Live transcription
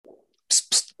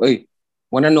Oy,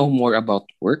 want to know more about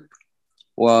work?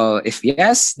 Well, if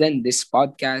yes, then this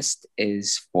podcast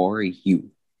is for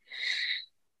you.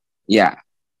 Yeah,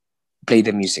 play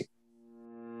the music.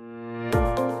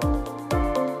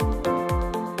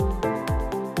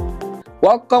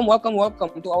 Welcome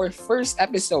to our first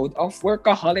episode of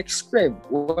Workaholic Script,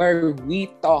 where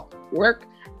we talk work,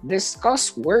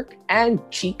 discuss work, and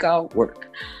chica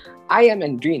work. I am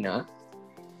Andrina.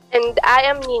 And I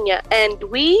am Nina, and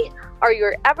we are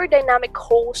your ever dynamic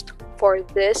host for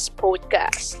this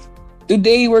podcast.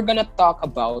 Today, we're gonna talk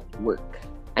about work.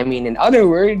 In other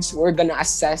words, we're gonna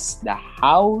assess the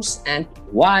hows and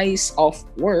whys of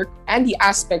work and the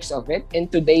aspects of it in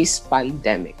today's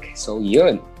pandemic. So,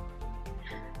 yun.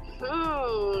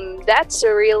 That's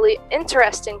a really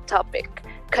interesting topic,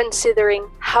 considering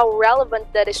how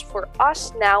relevant that is for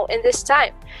us now in this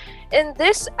time. In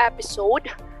this episode,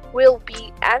 we'll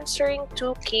be answering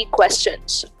two key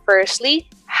questions. Firstly,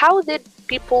 how did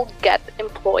people get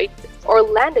employed or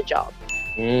land a job?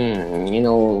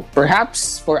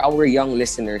 Perhaps for our young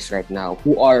listeners right now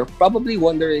who are probably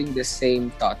wondering the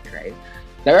same thought, right?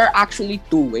 There are actually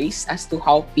two ways as to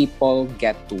how people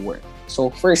get to work. So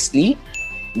firstly,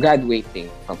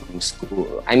 graduating from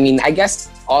school. I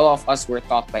guess all of us were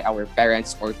taught by our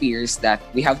parents or peers that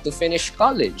we have to finish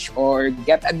college or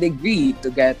get a degree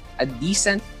to get a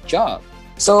decent job.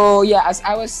 So yeah, as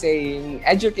I was saying,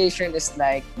 education is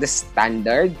like the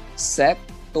standard set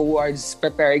towards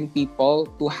preparing people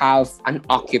to have an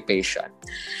occupation.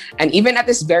 And even at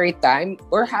this very time,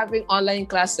 we're having online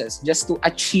classes just to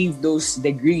achieve those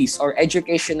degrees or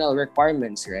educational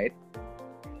requirements, right?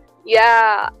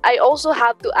 Yeah, I also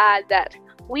have to add that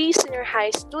we senior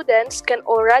high students can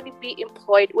already be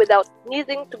employed without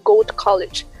needing to go to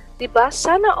college. Diba?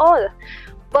 Sana all.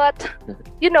 But,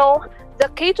 the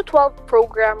K-12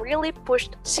 program really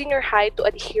pushed senior high to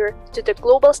adhere to the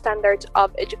global standards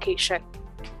of education.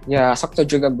 Yeah, sakto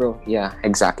juga bro. Yeah,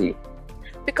 exactly.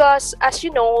 Because, as you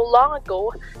know, long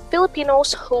ago,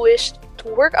 Filipinos who wished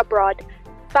to work abroad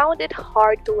found it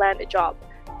hard to land a job,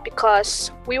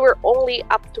 because we were only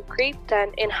up to grade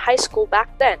 10 in high school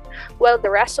back then, while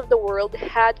the rest of the world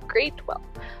had grade 12.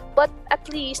 But at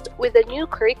least with the new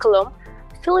curriculum,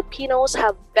 Filipinos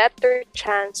have better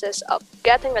chances of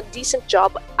getting a decent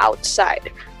job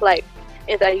outside, like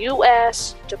in the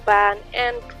US, Japan,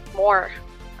 and more.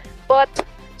 But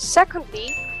secondly,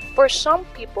 for some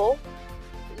people,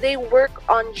 they work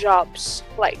on jobs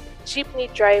like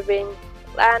jeepney driving,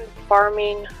 land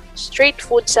farming, street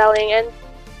food selling, and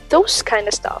those kind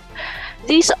of stuff.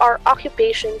 These are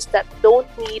occupations that don't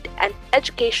need an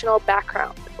educational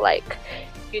background. Like,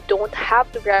 you don't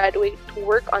have to graduate to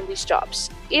work on these jobs.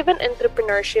 Even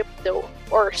entrepreneurship though,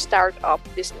 or startup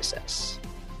businesses.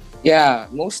 Yeah,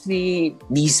 mostly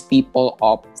these people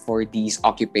opt for these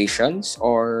occupations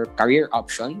or career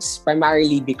options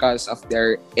primarily because of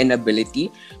their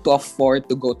inability to afford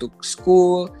to go to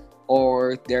school,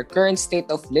 or their current state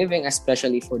of living,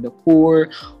 especially for the poor,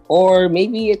 or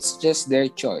maybe it's just their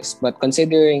choice. But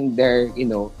considering their,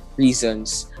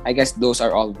 reasons, I guess those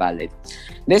are all valid.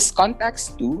 This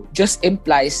context too just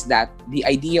implies that the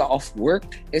idea of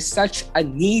work is such a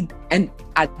need and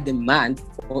a demand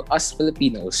for us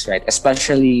Filipinos, right?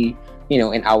 Especially,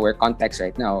 in our context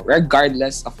right now,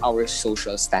 regardless of our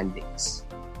social standings.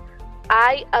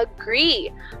 I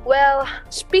agree. Well,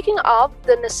 speaking of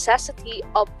the necessity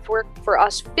of work for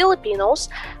us Filipinos,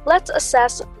 let's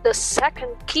assess the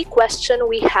second key question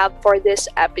we have for this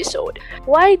episode.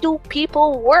 Why do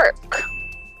people work?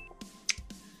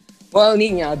 Well,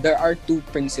 Nina, there are two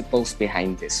principles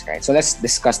behind this, right? So let's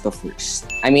discuss the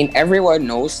first. Everyone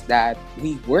knows that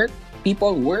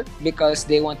people work because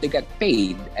they want to get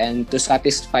paid and to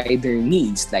satisfy their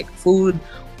needs like food,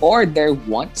 or their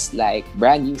wants like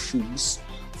brand new shoes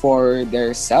for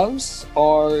themselves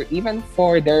or even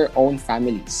for their own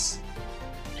families.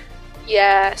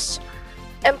 Yes,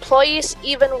 employees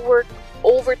even work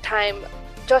overtime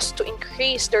just to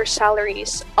increase their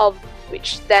salaries, of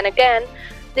which then again,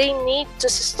 they need to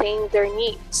sustain their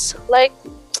needs like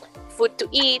food to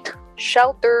eat,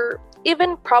 shelter,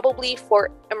 even probably for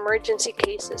emergency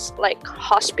cases like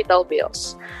hospital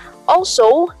bills.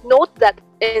 Also, note that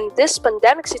in this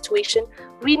pandemic situation,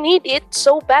 we need it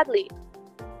so badly.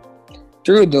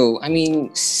 True though.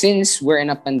 Since we're in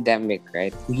a pandemic,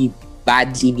 right, we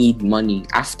badly need money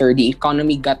after the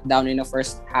economy got down in the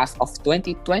first half of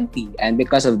 2020. And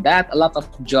because of that, a lot of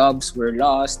jobs were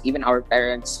lost. Even our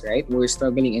parents, right, were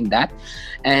struggling in that.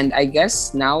 And I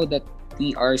guess now that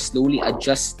we are slowly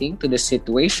adjusting to the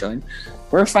situation,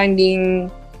 we're finding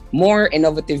more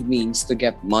innovative means to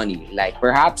get money, like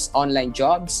perhaps online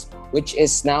jobs which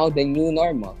is now the new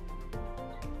normal.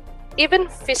 Even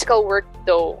physical work,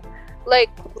 though, like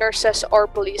nurses or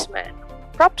policemen,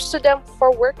 props to them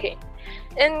for working.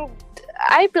 And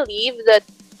I believe that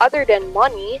other than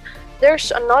money,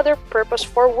 there's another purpose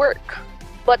for work.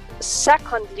 But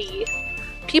secondly,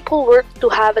 people work to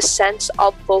have a sense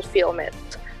of fulfillment.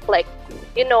 Like,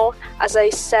 as I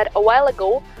said a while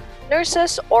ago,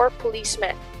 nurses or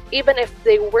policemen, even if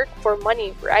they work for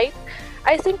money, right?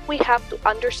 I think we have to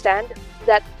understand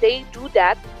that they do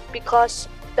that because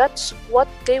that's what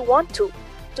they want to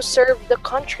serve the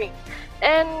country.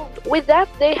 And with that,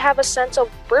 they have a sense of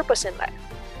purpose in life.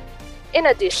 In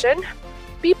addition,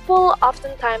 people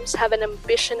oftentimes have an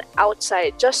ambition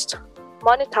outside just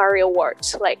monetary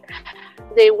awards. Like,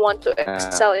 they want to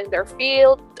excel in their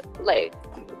field, like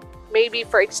maybe,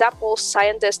 for example,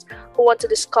 scientists who want to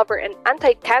discover an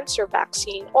anti-cancer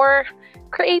vaccine or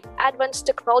create advanced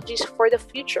technologies for the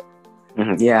future.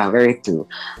 Yeah, very true.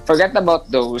 Forget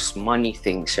about those money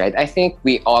things, right? I think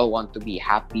we all want to be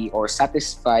happy or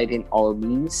satisfied in all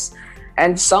means.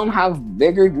 And some have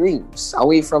bigger dreams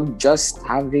away from just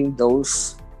having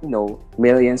those,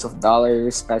 millions of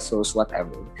dollars, pesos,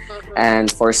 whatever. And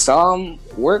for some,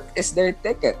 work is their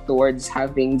ticket towards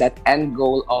having that end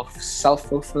goal of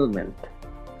self-fulfillment.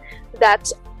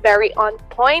 That's very on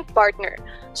point, partner.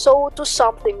 So, to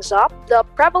sum things up, the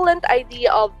prevalent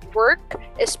idea of work,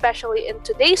 especially in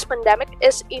today's pandemic,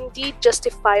 is indeed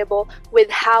justifiable with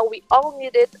how we all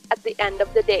need it at the end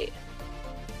of the day.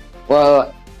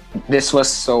 Well, this was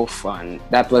so fun.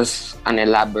 That was an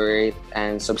elaborate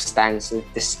and substantive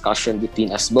discussion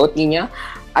between us both, Nina.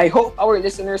 I hope our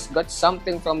listeners got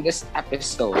something from this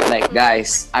episode. Like,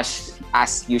 guys,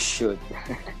 as you should.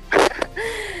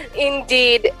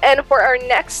 Indeed. And for our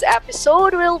next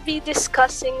episode, we'll be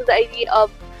discussing the idea of,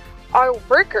 are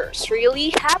workers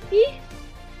really happy?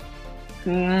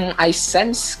 I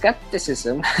sense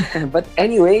skepticism. But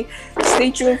anyway, stay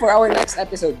tuned for our next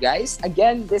episode, guys.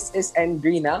 Again, this is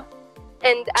Andrina.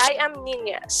 And I am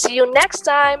Nina. See you next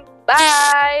time.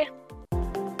 Bye!